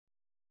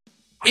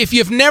if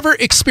you've never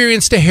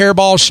experienced a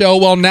Hairball show,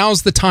 well,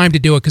 now's the time to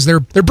do it because they're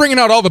bringing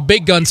out all the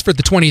big guns for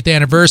the 20th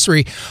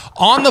anniversary.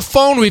 On the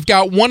phone, we've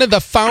got one of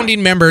the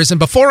founding members, and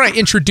before I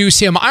introduce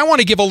him, I want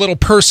to give a little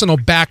personal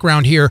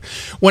background here.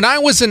 When I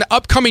was an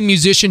upcoming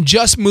musician,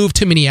 just moved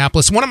to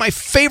Minneapolis, one of my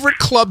favorite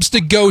clubs to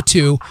go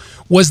to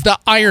was the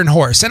Iron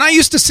Horse. And I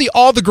used to see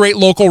all the great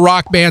local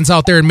rock bands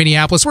out there in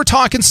Minneapolis. We're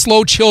talking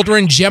Slow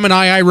Children,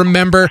 Gemini, I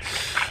remember.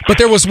 But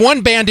there was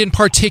one band in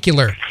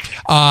particular.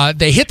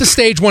 They hit the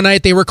stage one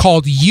night. They were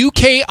called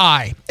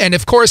UKI. And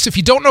of course, if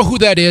you don't know who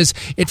that is,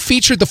 it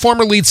featured the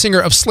former lead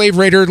singer of Slave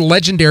Raider,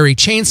 legendary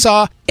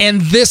Chainsaw,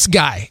 and this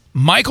guy,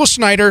 Michael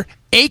Schneider,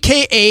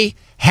 a.k.a.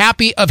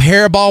 Happy of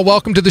Hairball.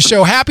 Welcome to the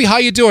show. Happy, how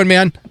you doing,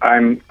 man?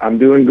 I'm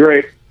doing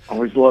great.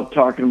 Always love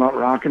talking about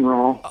rock and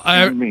roll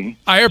and me.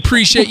 I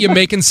appreciate you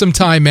making some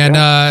time,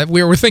 man.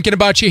 We were thinking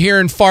about you here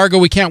in Fargo.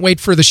 We can't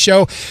wait for the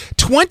show.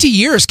 20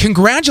 years.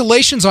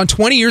 Congratulations on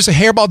 20 years of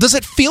Hairball. Does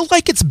it feel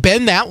like it's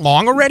been that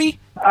long already?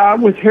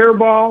 With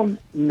Hairball,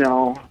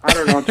 no. I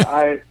don't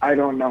know. I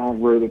don't know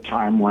where the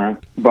time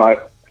went,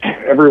 but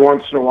every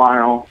once in a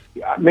while,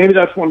 maybe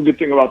that's one good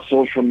thing about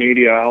social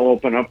media. I'll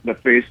open up the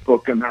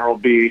Facebook and there'll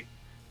be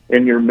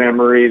in your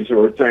memories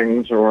or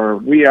things, or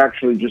we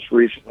actually just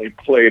recently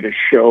played a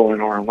show in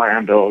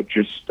Orlando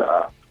just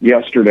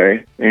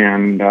yesterday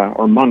and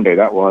or Monday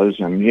that was,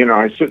 and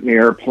I sit in the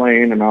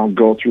airplane and I'll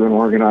go through and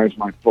organize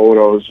my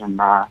photos, and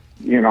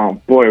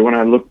boy, when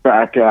I look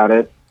back at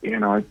it,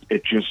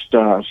 it just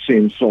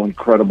seems so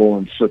incredible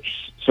and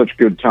such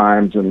good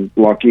times and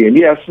lucky. And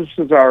yes, this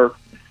is our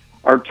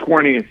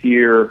 20th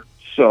year,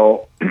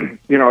 so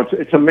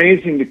it's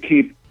amazing to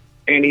keep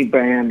any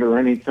band or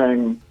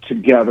anything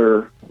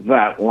together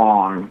that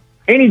long.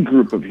 Any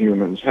group of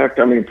humans. Heck,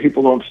 I mean,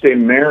 people don't stay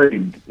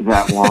married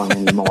that long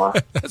anymore.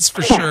 That's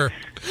for sure.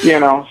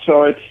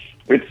 So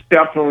it's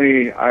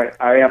definitely,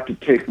 I have to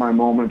take my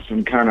moments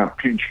and kind of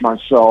pinch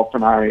myself,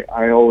 and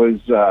I always,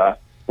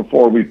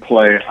 before we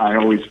play, I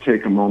always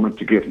take a moment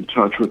to get in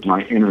touch with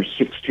my inner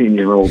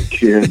 16-year-old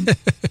kid,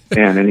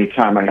 and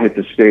anytime I hit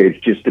the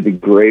stage, just to be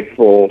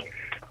grateful,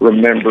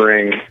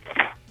 remembering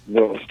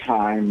those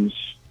times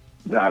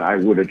that I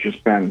would have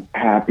just been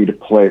happy to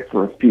play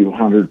for a few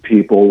hundred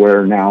people,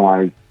 where now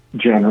I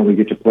generally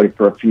get to play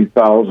for a few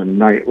thousand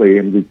nightly,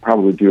 and we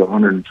probably do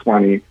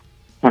 120,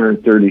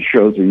 130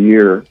 shows a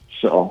year.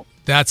 So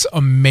that's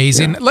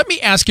amazing. Yeah. Let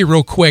me ask you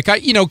real quick.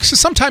 Cause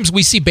sometimes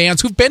we see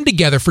bands who've been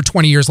together for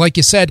 20 years, like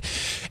you said,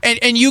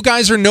 and you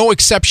guys are no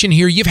exception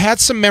here. You've had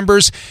some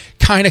members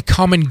kind of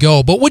come and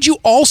go, but would you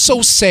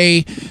also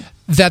say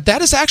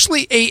that is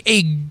actually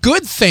a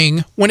good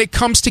thing when it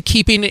comes to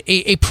keeping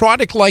a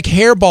product like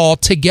Hairball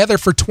together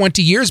for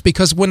 20 years?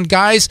 Because when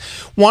guys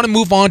want to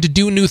move on to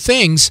do new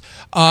things,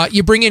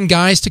 you bring in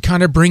guys to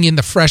kind of bring in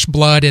the fresh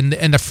blood and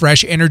the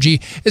fresh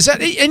energy. Is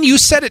that? And you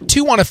said it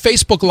too on a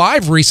Facebook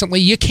Live recently.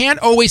 You can't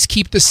always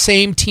keep the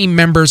same team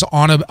members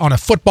on a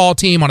football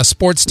team, on a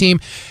sports team.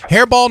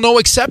 Hairball, no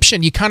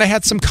exception. You kind of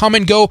had some come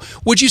and go.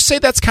 Would you say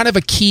that's kind of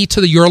a key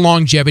to your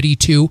longevity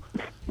too?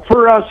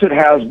 For us, it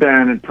has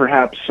been, and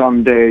perhaps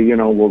someday,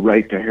 we'll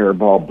write the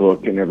Hairball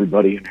book, and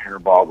everybody in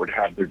Hairball would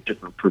have their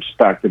different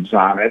perspectives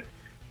on it.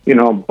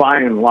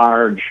 By and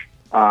large,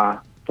 the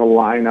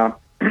lineup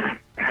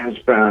has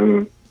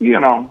been,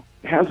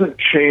 hasn't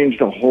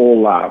changed a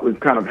whole lot. We've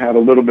kind of had a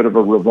little bit of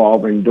a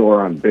revolving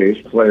door on bass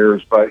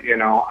players, but,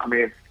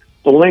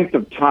 the length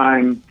of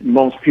time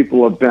most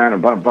people have been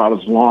about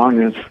as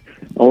long as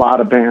a lot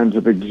of bands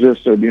have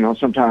existed.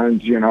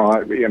 Sometimes,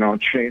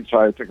 Chainsaw,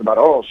 I think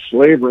about,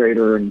 Slave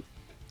Raider and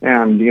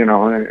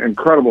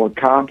incredible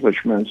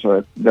accomplishments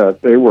that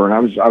they were.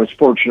 And I was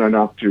fortunate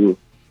enough to,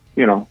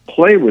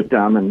 play with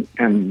them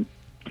and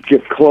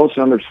get close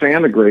and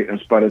understand the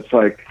greatness. But it's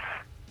like,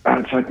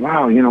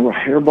 wow,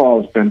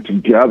 Hairball has been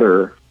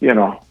together,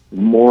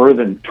 more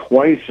than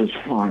twice as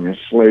long as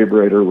Slave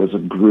Raider was a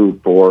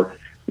group, or,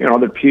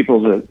 the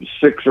people that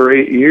 6 or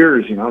 8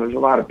 years. There's a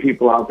lot of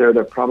people out there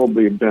that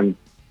probably have been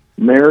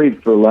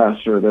married for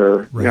less, or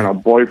their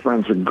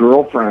boyfriends or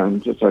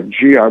girlfriends. It's like,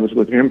 gee, I was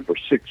with him for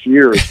 6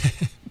 years.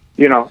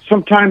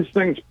 Sometimes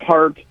things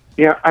part.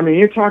 Yeah, I mean,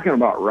 you're talking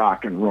about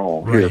rock and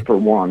roll here for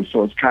one,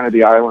 so it's kind of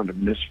the island of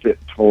misfit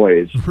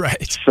toys.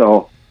 Right.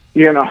 So,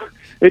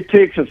 it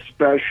takes a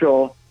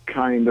special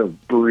kind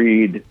of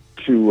breed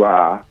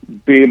to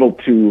be able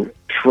to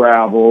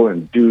travel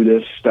and do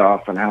this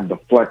stuff and have the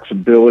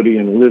flexibility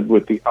and live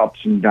with the ups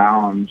and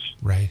downs,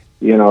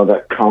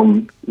 that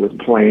come with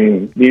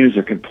playing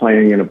music and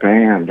playing in a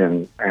band.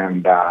 And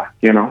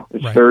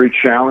it's very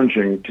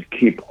challenging to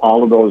keep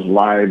all of those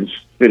lives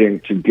fitting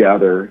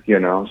together,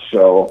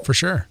 so. For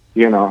sure.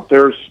 In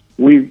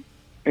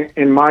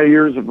my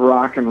years of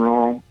rock and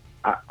roll,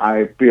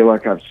 I feel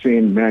like I've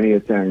seen many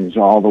things,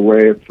 all the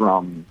way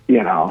from,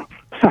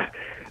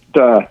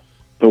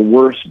 the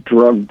worst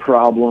drug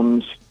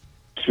problems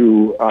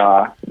to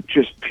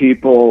just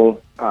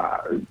people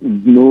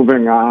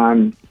moving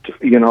on,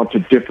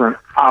 to different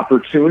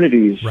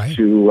opportunities,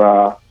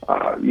 to,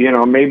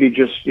 maybe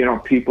just,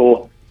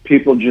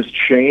 people just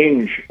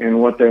change in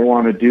what they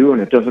want to do.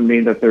 And it doesn't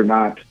mean that they're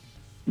not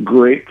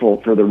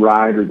grateful for the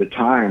ride or the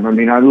time. I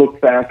mean, I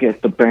look back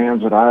at the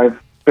bands that I've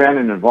been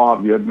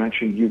involved. You had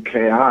mentioned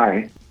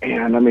UKI,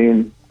 and I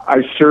mean,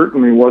 I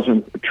certainly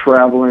wasn't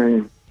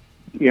traveling,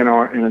 in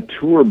a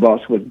tour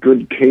bus with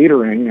good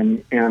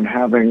catering and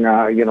having,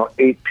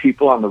 8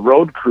 people on the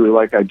road crew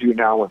like I do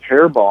now with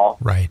Hairball.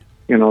 Right.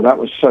 That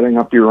was setting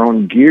up your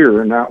own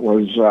gear, and that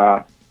was,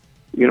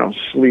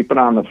 sleeping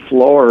on the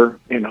floor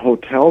in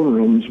hotel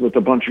rooms with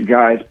a bunch of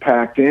guys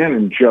packed in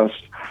and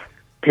just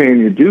paying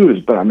your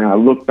dues. But I mean, I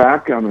look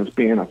back on it as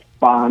being a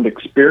fond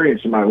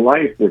experience in my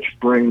life, which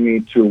bring me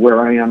to where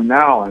I am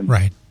now. And,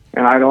 right.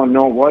 And I don't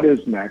know what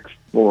is next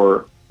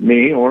for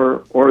me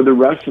or the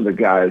rest of the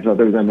guys,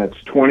 other than it's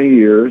 20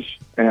 years.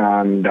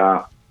 And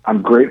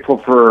I'm grateful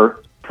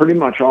for pretty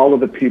much all of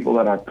the people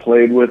that I've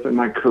played with in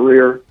my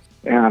career.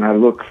 And I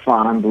look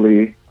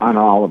fondly on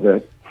all of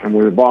it. And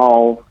we've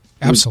all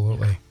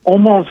absolutely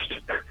almost,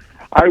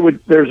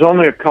 there's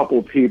only a couple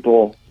of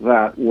people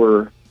that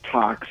were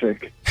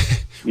toxic,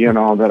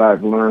 that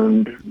I've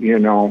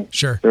learned,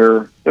 Sure.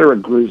 They're a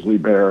grizzly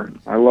bear.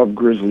 I love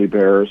grizzly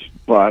bears,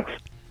 but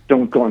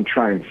don't go and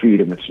try and feed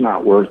them. It's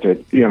not worth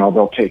it.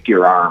 They'll take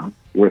your arm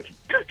with,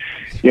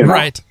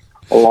 right,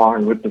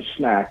 along with the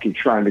snack you're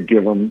trying to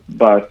give them.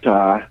 But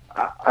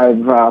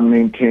I've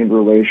maintained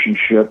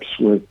relationships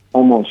with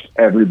almost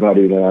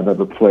everybody that I've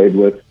ever played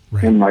with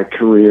in my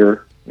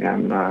career,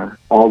 and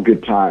all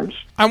good times.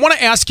 I want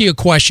to ask you a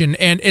question,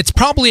 and it's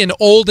probably an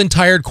old and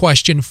tired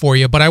question for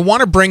you, but I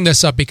want to bring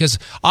this up because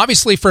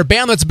obviously for a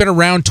band that's been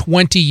around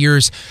 20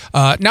 years,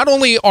 not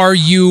only are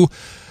you're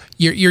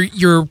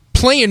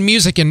playing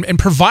music and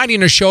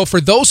providing a show for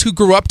those who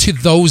grew up to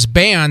those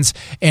bands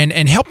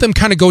and help them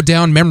kind of go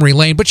down memory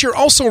lane, but you're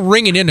also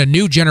ringing in a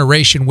new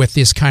generation with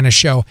this kind of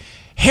show.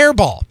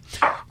 Hairball,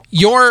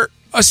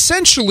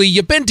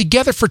 you've been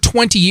together for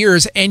 20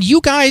 years, and you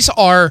guys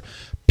are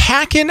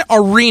packing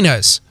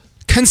arenas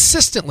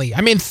consistently.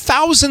 I mean,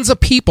 thousands of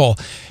people.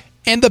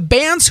 And the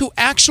bands who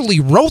actually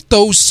wrote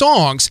those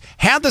songs,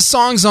 had the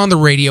songs on the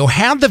radio,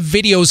 had the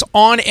videos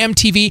on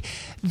MTV,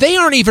 they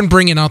aren't even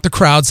bringing out the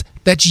crowds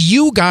that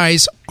you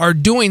guys are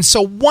doing.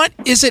 So what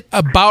is it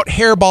about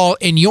Hairball,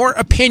 in your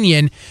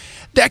opinion,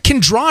 that can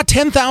draw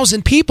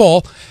 10,000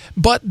 people,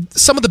 but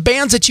some of the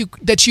bands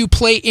that you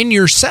play in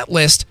your set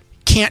list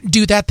can't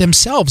do that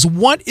themselves?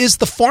 What is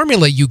the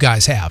formula you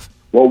guys have?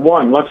 Well,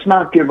 one, let's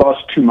not give us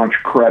too much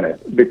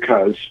credit,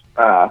 because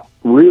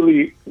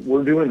really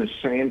we're doing the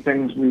same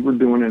things we were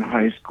doing in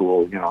high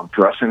school,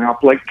 dressing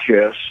up like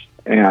Kiss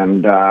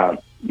and,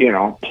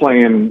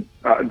 playing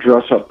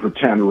dress-up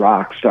pretend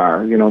rock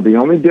star. The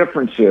only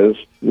difference is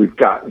we've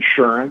got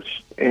insurance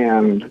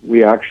and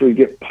we actually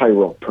get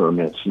pyro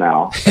permits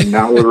now. And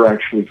now we're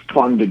actually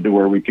funded to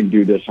where we can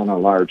do this on a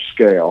large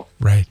scale.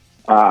 Right.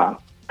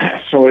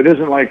 So it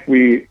isn't like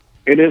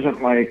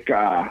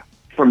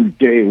from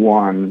day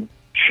one,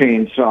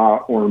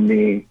 Chainsaw or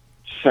me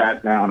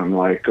sat down and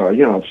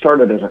it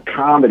started as a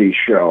comedy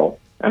show,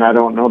 and I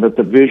don't know that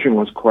the vision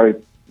was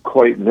quite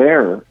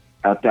there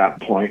at that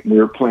point. We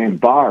were playing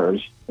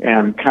bars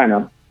and kind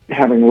of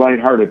having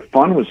lighthearted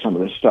fun with some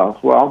of this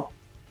stuff. Well,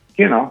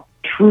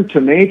 true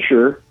to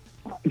nature,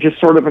 just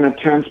sort of an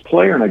intense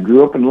player, and I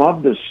grew up and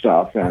loved this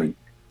stuff. And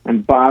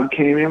Bob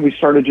came in, we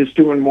started just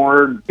doing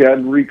more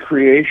dead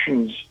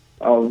recreations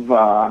of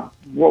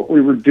what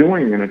we were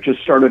doing, and it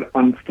just started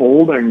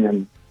unfolding,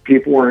 and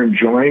people were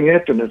enjoying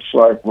it, and it's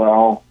like,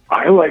 well,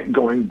 I like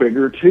going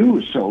bigger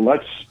too, so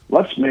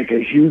let's make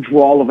a huge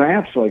wall of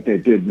amps like they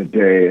did in the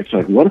day. It's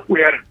like, what if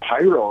we added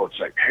pyro? It's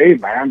like, hey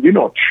man,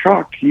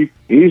 Chuck, he's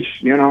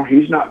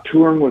not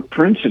touring with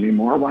Prince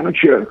anymore. Why don't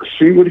you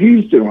see what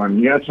he's doing?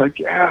 Yeah, it's like,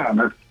 yeah,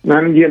 and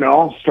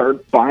then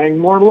start buying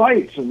more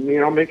lights and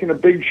making a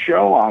big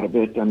show out of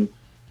it and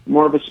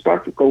more of a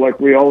spectacle like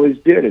we always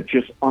did. It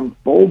just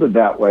unfolded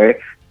that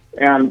way,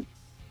 and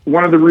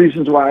one of the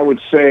reasons why I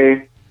would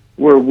say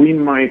where we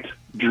might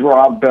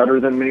draw better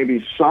than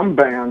maybe some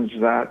bands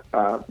that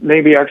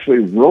maybe actually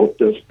wrote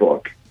this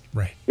book,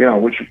 right?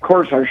 Which of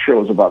course our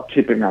show is about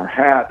tipping our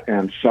hat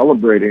and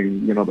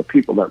celebrating, the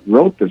people that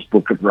wrote this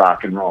book of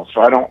rock and roll.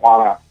 So I don't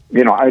want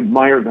to, I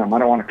admire them. I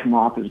don't want to come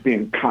off as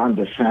being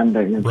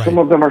condescending. And some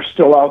of them are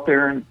still out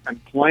there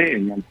and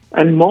playing,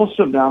 and most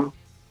of them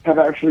have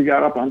actually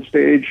got up on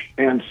stage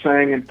and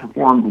sang and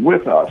performed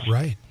with us.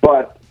 Right.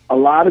 But a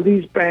lot of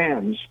these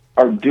bands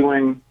are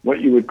doing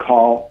what you would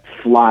call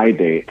fly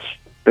dates.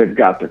 They've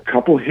got their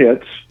couple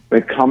hits.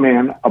 They come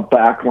in, a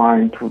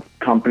backline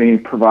company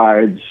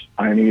provides,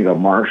 I need a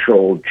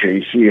Marshall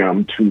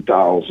JCM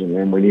 2000,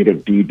 and we need a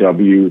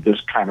DW, this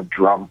kind of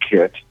drum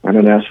kit, and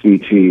an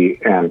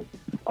SVT. And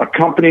a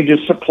company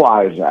just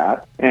supplies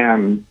that.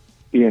 And,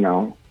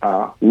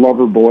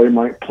 Loverboy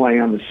might play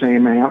on the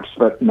same amps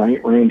that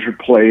Night Ranger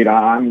played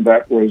on.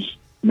 That was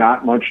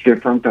not much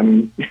different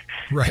than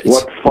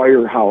what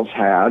Firehouse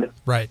had.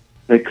 Right.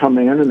 They come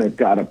in and they've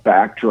got a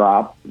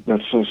backdrop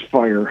that says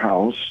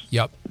Firehouse.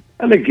 Yep.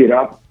 And they get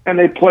up and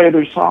they play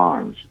their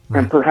songs.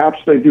 Right. And perhaps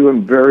they do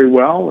them very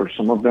well, or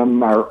some of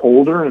them are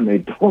older and they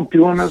don't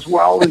do them as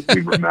well as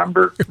we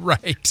remember.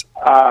 Right.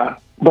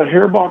 But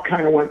Hairball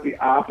kind of went the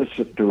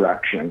opposite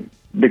direction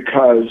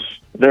because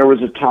there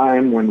was a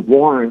time when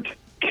Warrant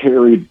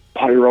carried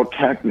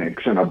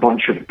Pyrotechnics and a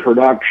bunch of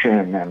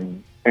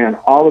production, and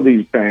all of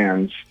these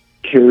bands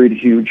carried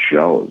huge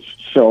shows.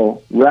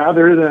 So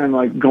rather than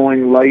like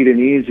going light and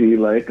easy,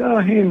 like, oh,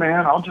 hey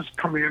man, I'll just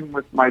come in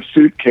with my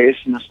suitcase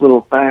and this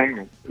little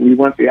thing, we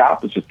went the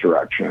opposite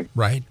direction.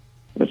 Right.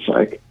 It's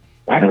like,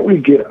 why don't we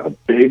get a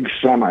big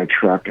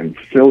semi-truck and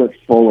fill it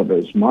full of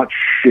as much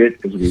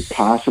shit as we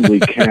possibly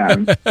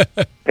can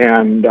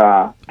and,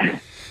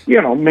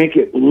 make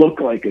it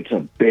look like it's a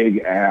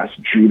big-ass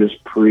Judas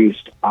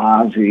Priest,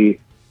 Ozzy,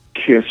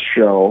 Kiss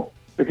show,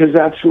 because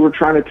that's who we're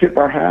trying to tip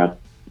our hat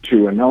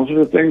to, and those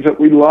are the things that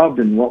we loved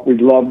and what we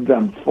loved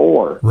them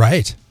for.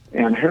 Right.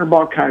 And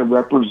Hairball kind of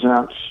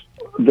represents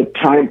the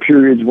time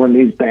periods when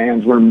these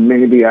bands were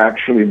maybe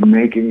actually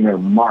making their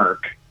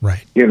mark.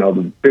 Right.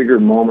 The bigger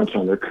moments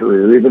on their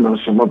career, even though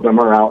some of them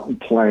are out and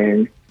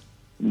playing.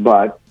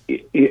 But,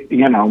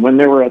 when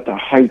they were at the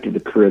height of the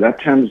career, that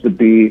tends to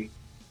be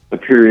the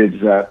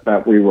periods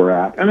that we were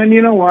at. And then,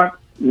 you know what?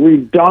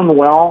 We've done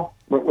well,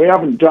 but we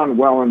haven't done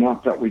well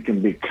enough that we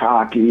can be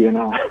cocky,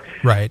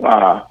 Right.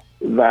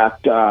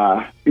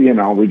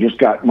 We just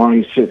got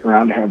money sitting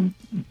around to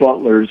have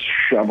butlers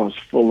shove us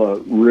full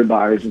of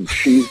ribeyes and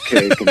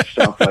cheesecake and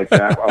stuff like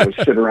that while we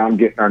sit around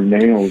getting our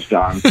nails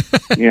done,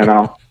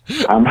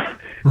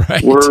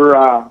 Right.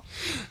 We're,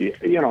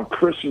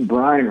 Chris and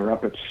Brian are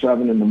up at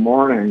 7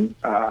 a.m,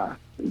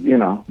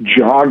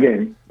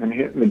 jogging and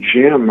hitting the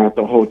gym at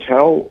the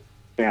hotel.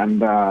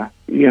 And, I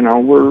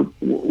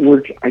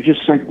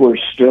just think we're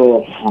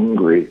still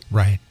hungry.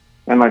 Right.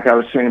 And like I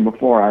was saying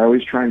before, I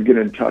always try and get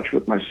in touch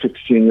with my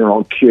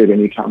 16-year-old kid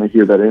anytime I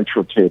hear that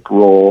intro tape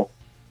roll.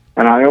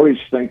 And I always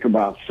think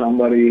about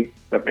somebody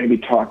that maybe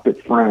talked to a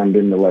friend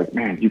and they're like,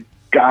 man, you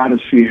got to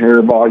see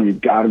Hairball. You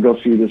got to go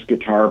see this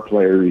guitar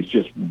player. He's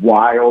just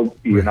wild.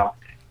 Right.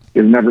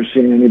 You've never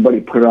seen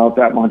anybody put out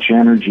that much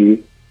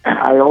energy. And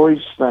I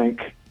always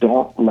think,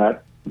 don't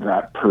let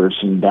that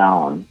person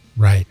down.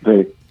 Right.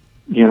 I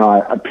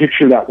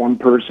picture that one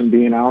person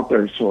being out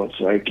there. So it's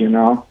like,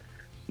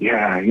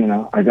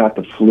 I got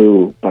the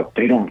flu, but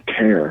they don't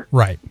care.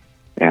 Right.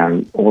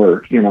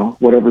 Or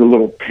whatever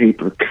little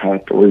paper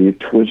cut or you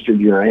twisted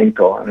your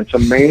ankle. And it's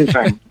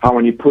amazing how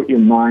when you put your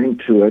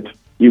mind to it,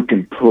 you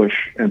can push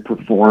and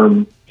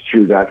perform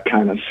through that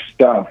kind of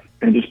stuff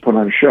and just put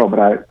on a show.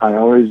 But I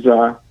always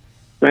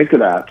think of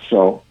that.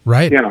 So,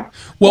 right.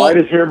 Why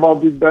does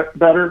Hairball do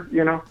better?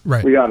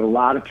 Right. We got a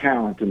lot of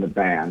talent in the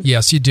band.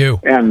 Yes, you do.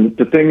 And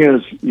the thing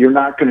is, you're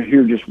not going to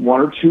hear just one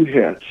or two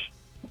hits.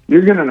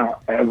 You're going to know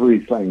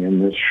everything in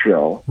this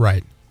show.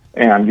 Right.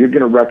 And you're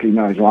going to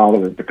recognize all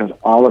of it because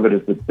all of it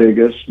is the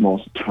biggest,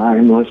 most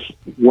timeless,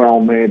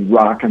 well-made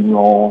rock and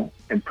roll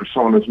and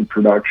personas and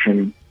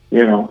production,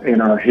 in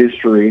our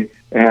history.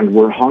 And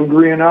we're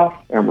hungry enough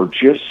and we're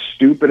just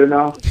stupid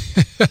enough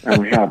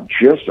and we have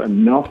just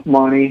enough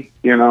money,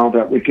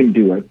 that we can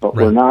do it. But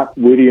we're not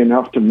witty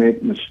enough to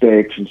make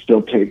mistakes and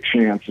still take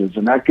chances.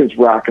 And that gives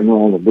rock and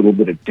roll a little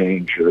bit of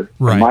danger.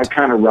 Right. And my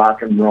kind of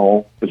rock and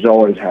roll has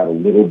always had a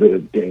little bit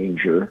of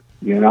danger,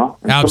 And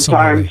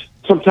Absolutely.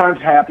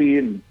 Sometimes Happy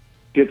and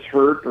gets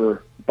hurt,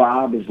 or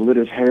Bob has lit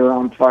his hair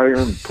on fire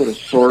and put a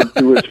sword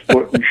through his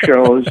foot and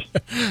shows,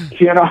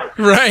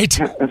 Right.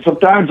 And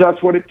sometimes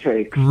that's what it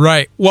takes.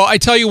 Right. Well, I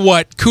tell you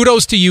what,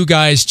 kudos to you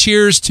guys.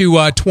 Cheers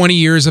to 20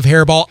 years of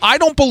Hairball. I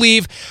don't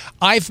believe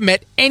I've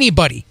met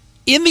anybody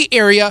in the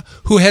area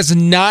who has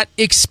not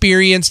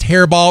experienced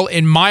Hairball.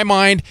 In my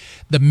mind,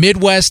 the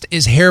Midwest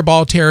is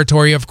Hairball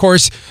territory. Of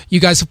course, you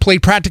guys have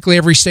played practically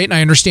every state, and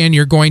I understand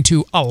you're going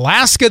to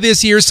Alaska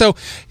this year. So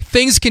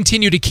things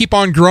continue to keep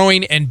on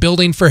growing and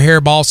building for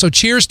Hairball. So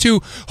cheers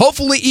to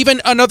hopefully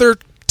even another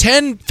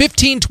 10,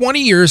 15, 20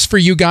 years for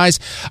you guys.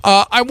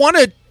 I want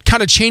to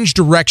kind of change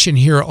direction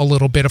here a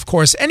little bit. Of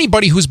course,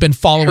 anybody who's been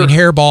following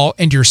Hairball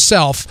and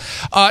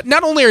yourself,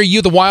 not only are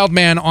you the wild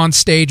man on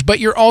stage, but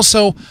you're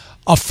also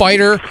a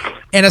fighter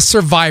and a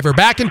survivor.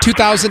 Back in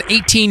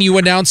 2018, you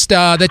announced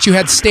that you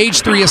had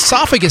stage 3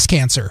 esophagus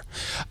cancer.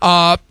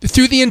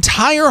 Through the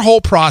entire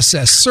whole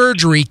process,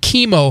 surgery,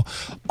 chemo,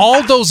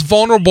 all those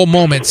vulnerable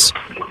moments,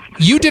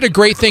 you did a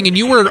great thing, and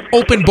you were an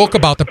open book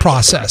about the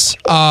process.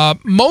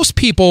 Most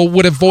people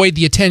would avoid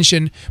the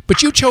attention,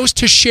 but you chose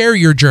to share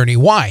your journey.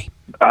 Why?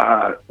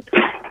 I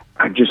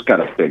just got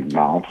a big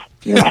mouth.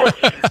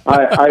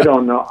 I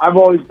don't know. I've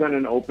always been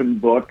an open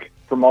book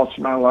for most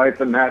of my life,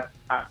 and that,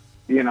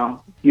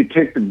 you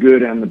take the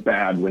good and the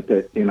bad with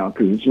it,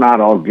 because it's not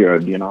all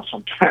good.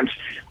 Sometimes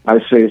I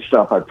say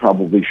stuff I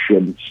probably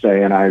shouldn't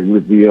say, and I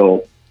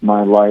reveal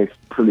my life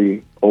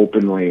pretty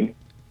openly.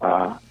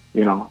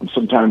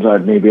 Sometimes I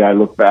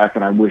look back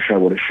and I wish I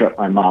would have shut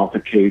my mouth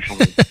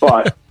occasionally.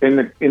 But in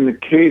the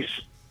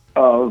case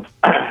of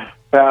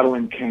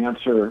battling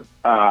cancer,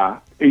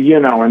 and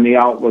the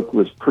outlook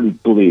was pretty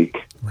bleak.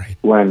 Right.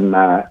 When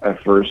I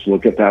first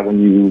look at that, when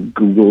you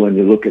Google and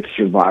you look at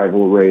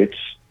survival rates,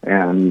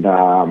 and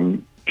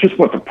just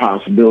what the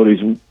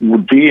possibilities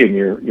would be, and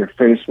you're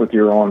faced with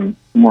your own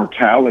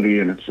mortality,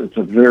 and it's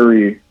a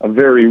very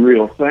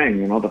real thing.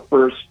 You know, the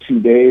first 2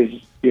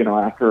 days, you know,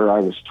 after I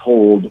was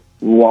told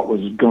what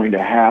was going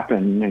to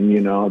happen, and, you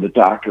know, the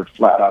doctor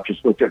flat out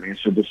just looked at me and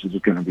said, "This is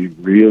going to be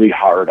really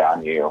hard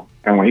on you."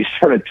 And when he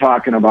started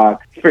talking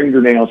about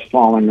fingernails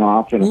falling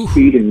off and a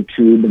feeding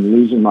tube and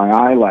losing my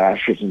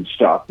eyelashes and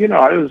stuff, you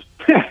know, it was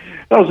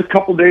that was a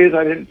couple days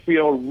I didn't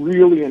feel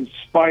really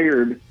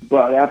inspired.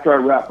 But after I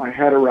wrapped my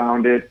head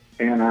around it,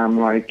 and I'm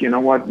like, you know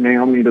what,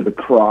 nail me to the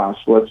cross.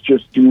 Let's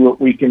just do what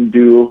we can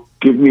do.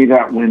 Give me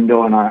that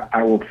window, and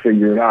I will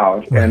figure it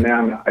out. Right. And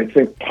then I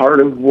think part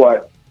of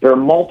there are a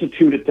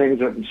multitude of things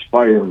that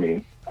inspire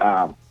me.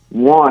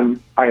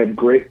 One, I had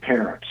great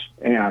parents,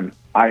 and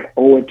I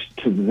owe it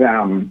to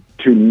them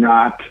to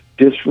not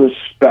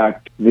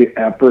disrespect the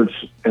efforts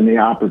and the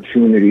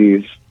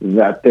opportunities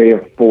that they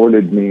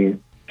afforded me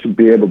to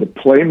be able to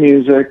play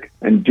music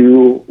and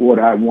do what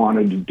I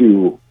wanted to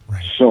do.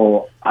 Right.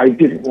 So I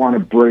didn't want to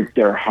break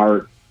their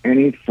heart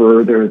any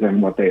further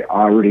than what they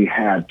already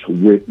had to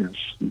witness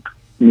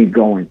me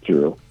going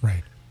through.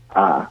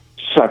 Right.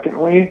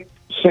 Secondly,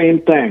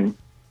 same thing.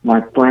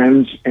 My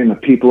friends and the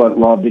people that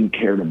loved and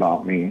cared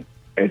about me,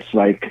 it's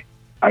like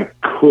I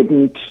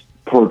couldn't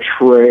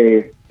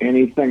portray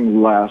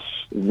anything less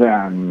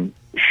than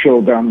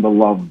show them the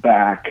love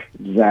back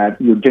that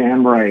you're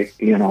damn right,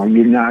 you know,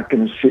 you're not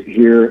going to sit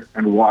here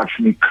and watch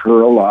me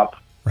curl up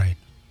right.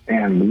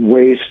 and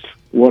waste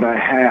what I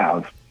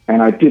have.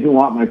 And I didn't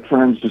want my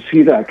friends to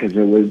see that because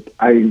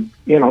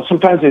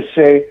sometimes they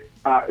say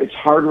it's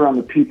harder on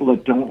the people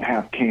that don't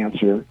have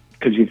cancer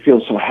because you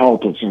feel so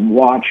helpless in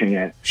watching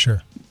it.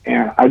 Sure.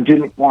 And I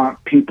didn't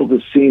want people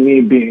to see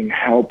me being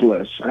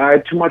helpless. And I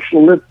had too much to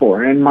live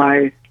for, and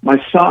my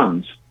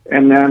sons.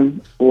 And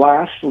then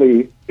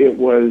lastly, it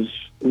was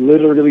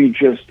literally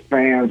just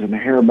fans and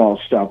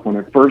hairball stuff. When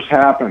it first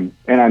happened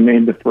and I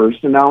made the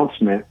first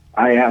announcement,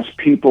 I asked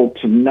people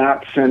to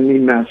not send me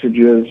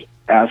messages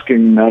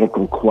asking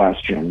medical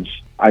questions.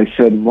 I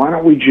said, why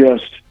don't we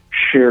just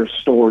share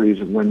stories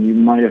of when you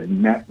might have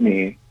met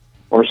me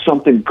or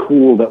something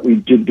cool that we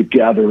did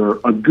together or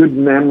a good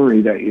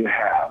memory that you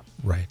have.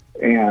 Right.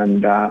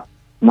 And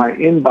my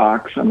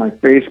inbox on my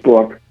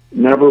Facebook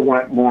never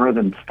went more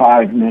than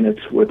 5 minutes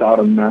without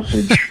a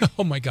message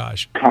oh my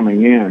gosh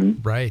coming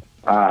in. Right.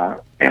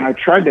 And I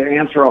tried to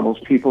answer all those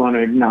people and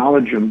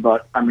acknowledge them,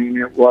 but I mean,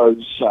 it was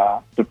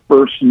the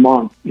first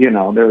month, you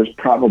know, there was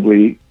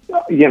probably,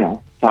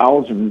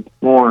 1,000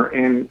 more.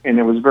 And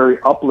it was very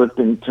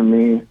uplifting to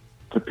me,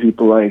 to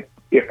people like,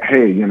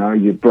 hey, you know,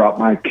 you brought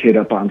my kid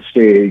up on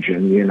stage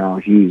and, you know,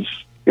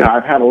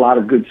 I've had a lot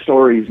of good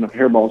stories, and if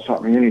Hairball's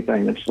taught me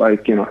anything, it's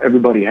like, you know,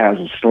 everybody has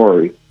a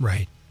story.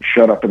 Right.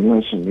 Shut up and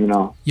listen, you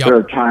know. Yep. There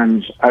are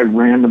times I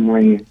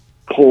randomly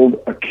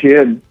pulled a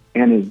kid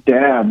and his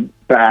dad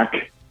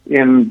back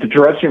in the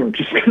dressing room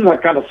just because I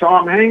kind of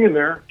saw him hanging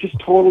there, just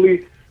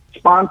totally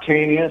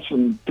spontaneous,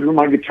 and threw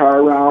my guitar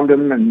around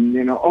him, and,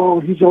 you know, oh,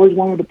 he's always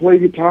wanted to play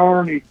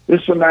guitar, and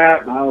this and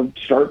that, and I'll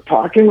start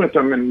talking with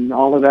him and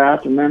all of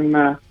that, and then,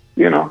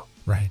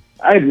 right.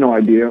 I had no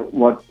idea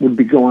what would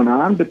be going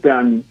on, but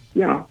then,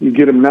 you know, you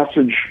get a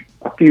message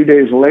a few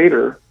days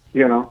later,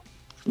 you know,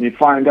 and you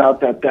find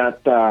out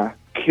that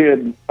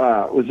kid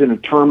was in a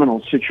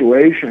terminal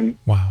situation.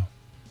 Wow.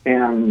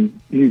 And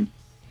you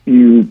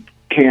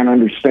can't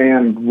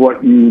understand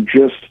what you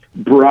just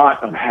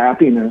brought of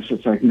happiness.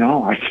 It's like,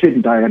 no, I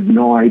didn't. I had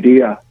no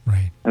idea.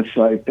 Right. It's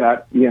like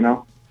that, you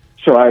know.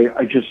 So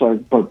I just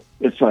like, but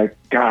it's like,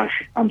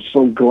 gosh, I'm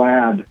so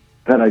glad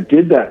that I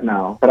did that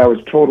now. But I was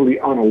totally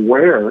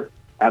unaware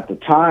at the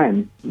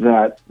time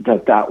that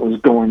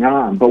was going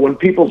on. But when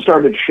people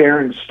started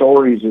sharing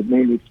stories, it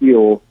made me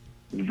feel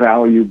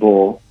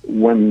valuable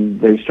when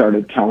they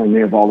started telling me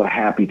of all the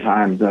happy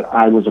times that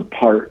I was a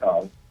part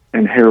of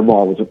and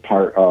Hairball was a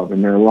part of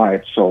in their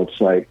life. So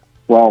it's like,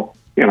 well,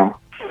 you know,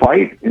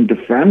 fight and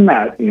defend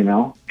that, you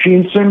know.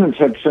 Gene Simmons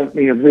had sent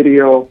me a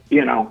video,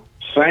 you know,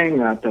 saying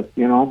that,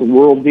 you know, the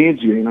world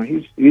needs you. You know,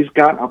 he's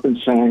gotten up and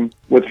sang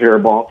with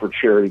Hairball for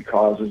charity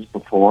causes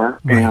before.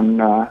 Right.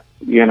 And,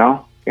 you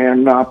know,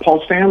 and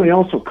Paul Stanley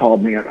also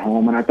called me at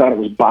home, and I thought it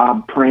was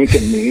Bob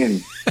pranking me.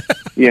 And,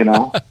 you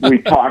know, we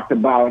talked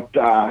about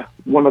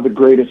one of the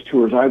greatest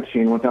tours I'd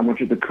seen with them,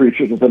 which is the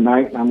Creatures of the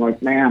Night. And I'm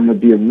like, man,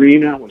 the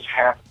arena was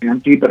half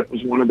empty, but it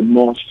was one of the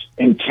most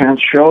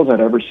intense shows I'd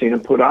ever seen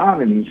him put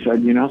on. And he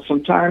said, you know,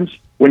 sometimes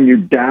when you're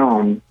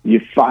down, you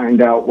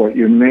find out what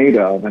you're made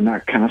of, and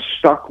that kind of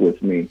stuck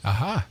with me.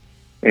 Uh-huh.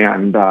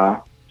 And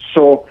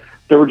so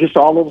there were just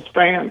all those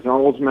fans and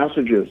all those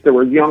messages. There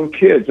were young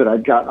kids that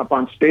I'd gotten up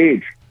on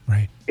stage,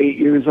 right, 8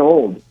 years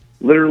old,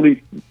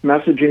 literally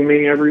messaging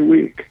me every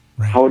week.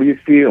 Right. How do you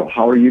feel?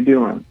 How are you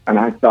doing? And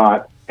I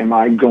thought, am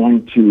I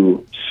going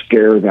to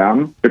scare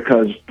them?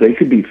 Because they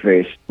could be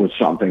faced with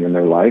something in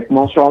their life.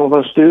 Most all of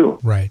us do.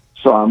 Right.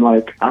 So I'm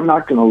like, I'm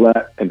not going to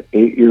let an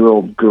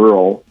 8-year-old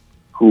girl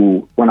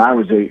who, when I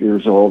was 8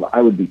 years old,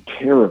 I would be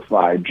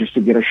terrified just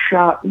to get a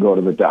shot and go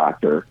to the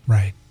doctor.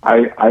 Right.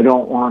 I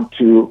don't want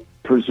to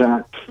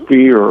present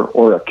fear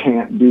or a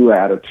can't-do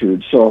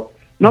attitude. So,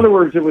 in other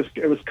words, it was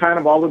kind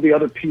of all of the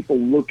other people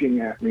looking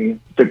at me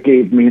that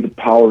gave me the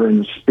power and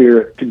the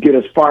spirit to get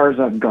as far as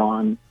I've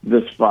gone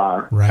this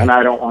far. Right. And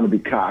I don't want to be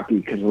cocky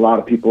because a lot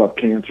of people have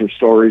cancer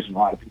stories and a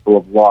lot of people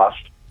have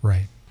lost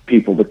Right.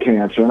 people to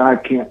cancer. And I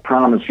can't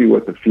promise you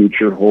what the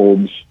future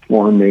holds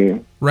for me.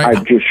 Right.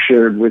 I just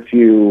shared with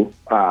you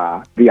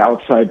the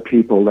outside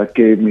people that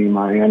gave me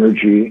my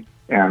energy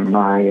and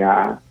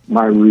my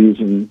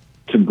reason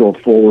to go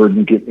forward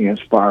and get me as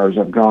far as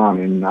I've gone.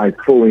 And I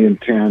fully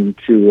intend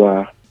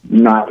to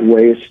not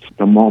waste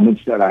the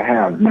moments that I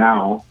have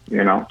now,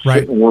 Right.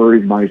 sit and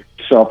worry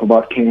myself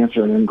about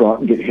cancer and then go out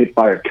and get hit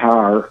by a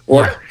car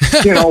or,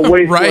 waste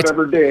Right.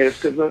 whatever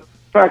days. Because the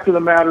fact of the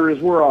matter is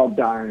we're all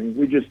dying.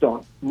 We just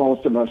don't,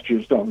 most of us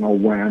just don't know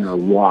when or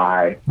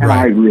why. And Right.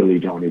 I really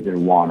don't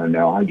even want to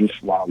know. I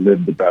just want to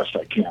live the best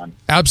I can.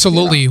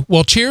 Absolutely.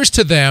 Well, cheers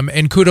to them,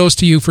 and kudos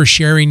to you for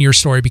sharing your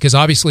story, because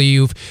obviously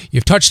you've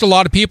touched a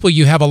lot of people.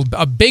 You have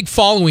a big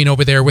following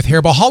over there with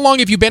Hairball. How long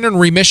have you been in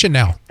remission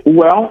now?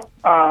 Well,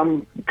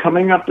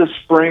 coming up this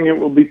spring, it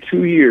will be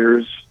 2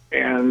 years.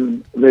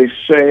 And they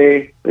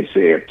say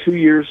at 2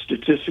 years,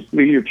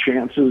 statistically, your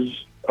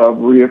chances of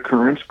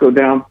reoccurrence go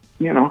down,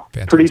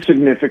 Fantastic. pretty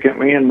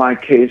significantly. In my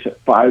case, at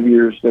 5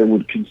 years, they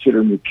would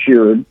consider me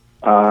cured.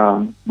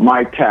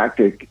 My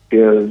tactic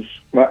is,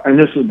 and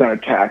this has been a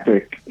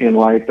tactic in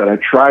life that I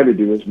try to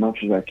do as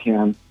much as I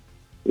can,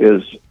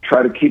 is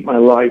try to keep my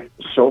life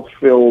so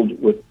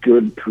filled with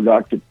good,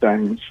 productive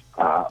things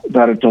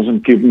that it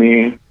doesn't give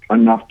me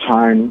enough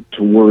time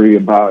to worry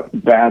about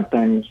bad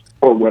things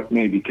or what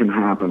maybe can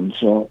happen.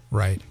 So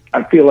Right.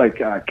 I feel like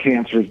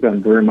cancer has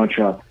been very much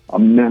a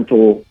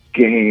mental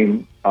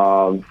game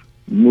of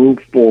move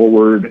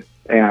forward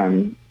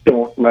and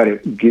don't let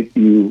it get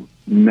you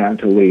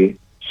mentally.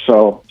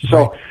 So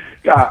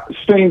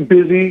staying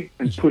busy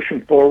and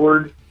pushing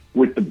forward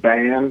with the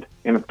band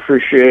and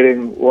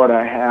appreciating what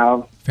I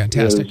have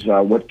Fantastic. is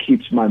what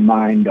keeps my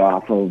mind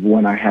off of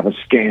when I have a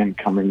scan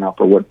coming up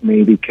or what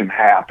maybe can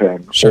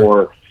happen. Sure.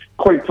 Or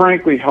quite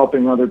frankly,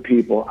 helping other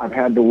people. I've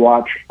had to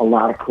watch a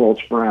lot of close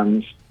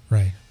friends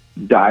Right.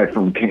 die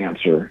from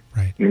cancer,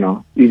 Right.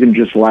 even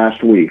just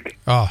last week.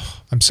 Oh,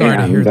 I'm sorry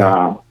to hear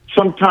that.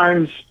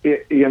 Sometimes,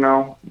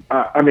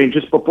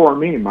 just before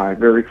me, my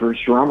very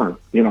first drummer,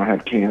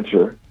 had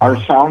cancer.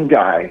 Our sound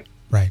guy,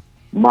 Right.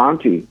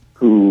 Monty,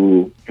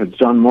 who has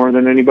done more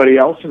than anybody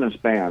else in this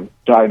band,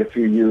 died a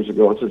few years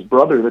ago. It's his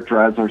brother that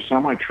drives our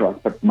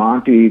semi-truck, but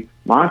Monty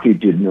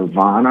did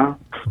Nirvana,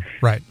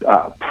 Right.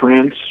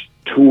 Prince,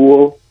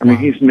 Tool. Wow.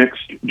 He's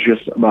mixed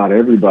just about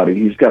everybody.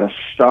 He's got a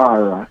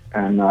star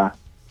on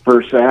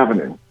First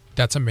Avenue.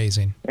 That's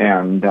amazing.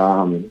 And,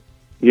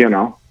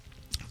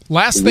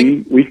 Last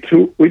thing, we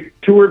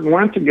toured and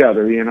went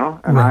together,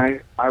 and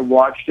Right. I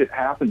watched it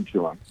happen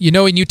to him.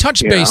 and you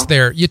touched base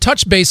there. You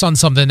touched base on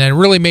something that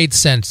really made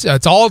sense.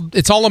 It's all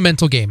a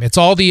mental game. It's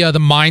all the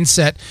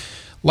mindset.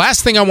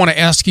 Last thing I want to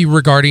ask you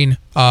regarding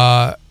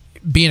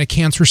being a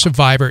cancer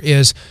survivor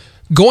is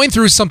going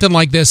through something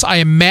like this. I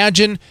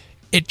imagine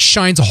it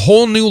shines a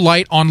whole new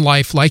light on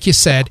life. Like you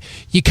said,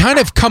 you kind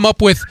of come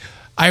up with,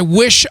 I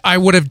wish I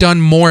would have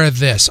done more of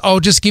this. Oh,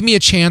 just give me a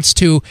chance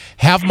to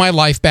have my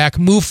life back,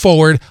 move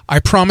forward. I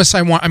promise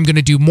I'm going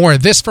to do more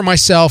of this for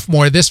myself,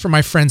 more of this for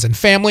my friends and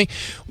family.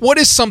 What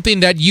is something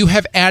that you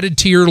have added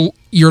to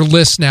your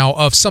list now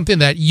of something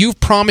that you've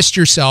promised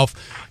yourself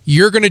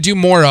you're going to do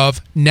more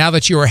of now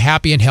that you are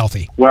happy and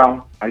healthy?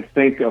 Well, I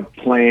think of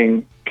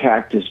playing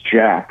Cactus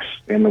Jacks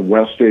in the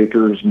West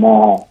Acres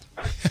Mall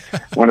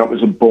when it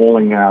was a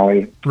bowling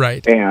alley.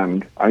 Right.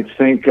 And I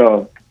think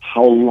of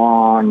how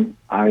long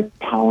I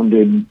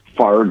pounded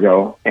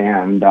Fargo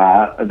and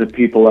the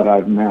people that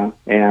I've met.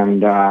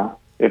 And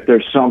if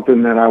there's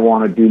something that I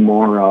want to do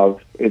more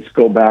of, it's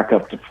go back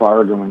up to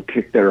Fargo and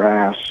kick their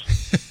ass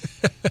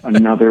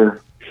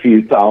another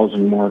few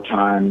thousand more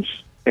times.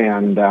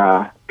 And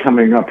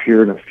coming up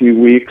here in a few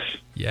weeks,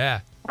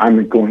 Yeah.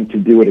 I'm going to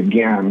do it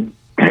again.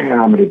 And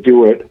I'm going to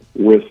do it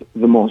with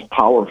the most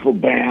powerful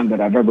band that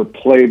I've ever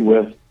played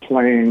with,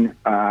 playing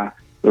the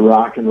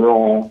rock and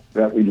roll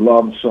that we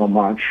love so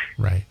much.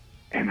 Right.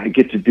 And I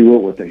get to do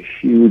it with a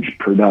huge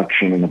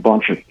production and a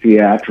bunch of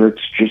theatrics,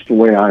 just the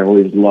way I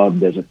always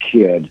loved as a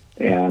kid.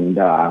 And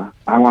I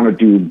want to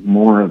do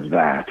more of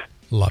that.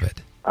 Love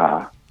it.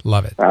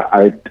 Love it.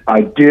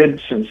 I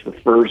did since the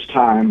first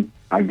time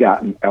I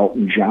got an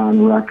Elton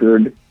John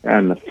record,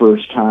 and the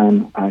first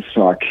time I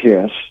saw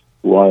Kiss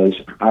was,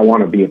 I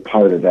want to be a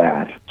part of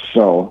that.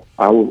 So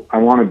I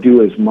want to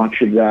do as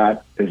much of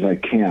that as I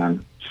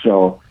can.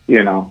 So,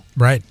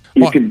 Right.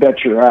 you can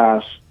bet your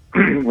ass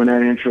when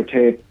that intro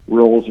tape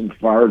rolls in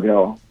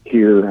Fargo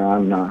here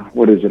on, I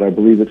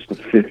believe it's the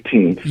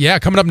 15th. Yeah,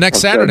 coming up next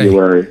Saturday.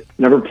 February.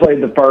 Never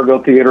played the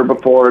Fargo Theater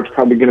before. It's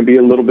probably going to be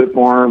a little bit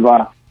more of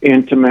a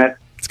intimate,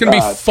 It's going to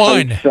be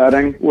fun. type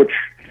setting,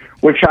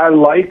 which I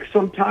like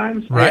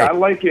sometimes. Right. I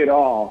like it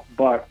all,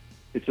 but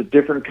It's a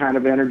different kind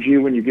of energy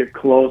when you get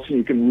close and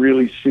you can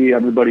really see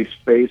everybody's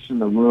face in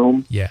the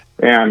room. Yeah.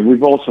 And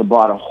we've also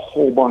bought a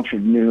whole bunch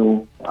of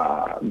new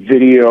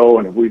video,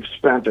 and we've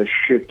spent a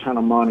shit ton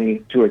of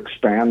money to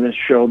expand this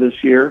show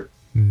this year.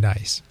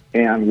 Nice.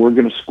 And we're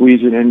going to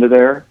squeeze it into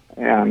there.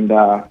 And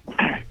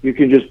you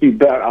can just be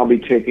bet I'll be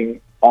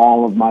taking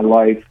all of my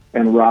life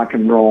and rock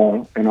and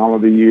roll and all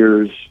of the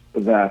years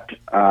that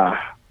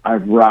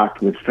I've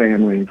rocked with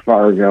family in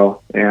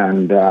Fargo,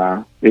 and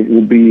it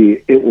will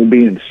be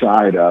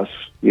inside us,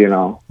 you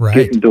know, right.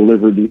 Getting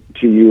delivered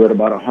to you at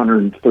about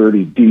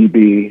 130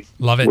 dB.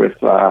 Love it.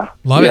 With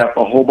love it.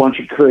 A whole bunch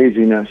of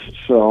craziness.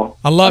 So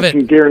I love it. I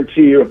can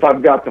guarantee you, if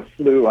I've got the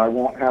flu, I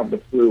won't have the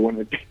flu when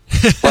it.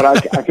 But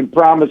I can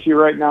promise you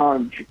right now,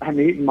 I'm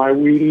eating my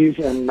Wheaties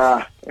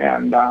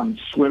and I'm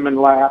swimming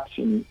laps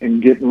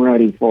and getting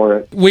ready for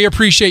it. We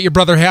appreciate you,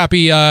 Brother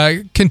Happy.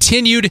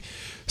 Continued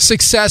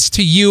success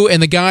to you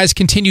and the guys,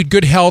 continued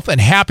good health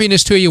and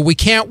happiness to you. We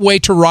can't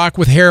wait to rock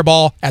with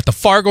Hairball at the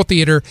Fargo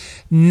Theater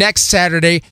next Saturday,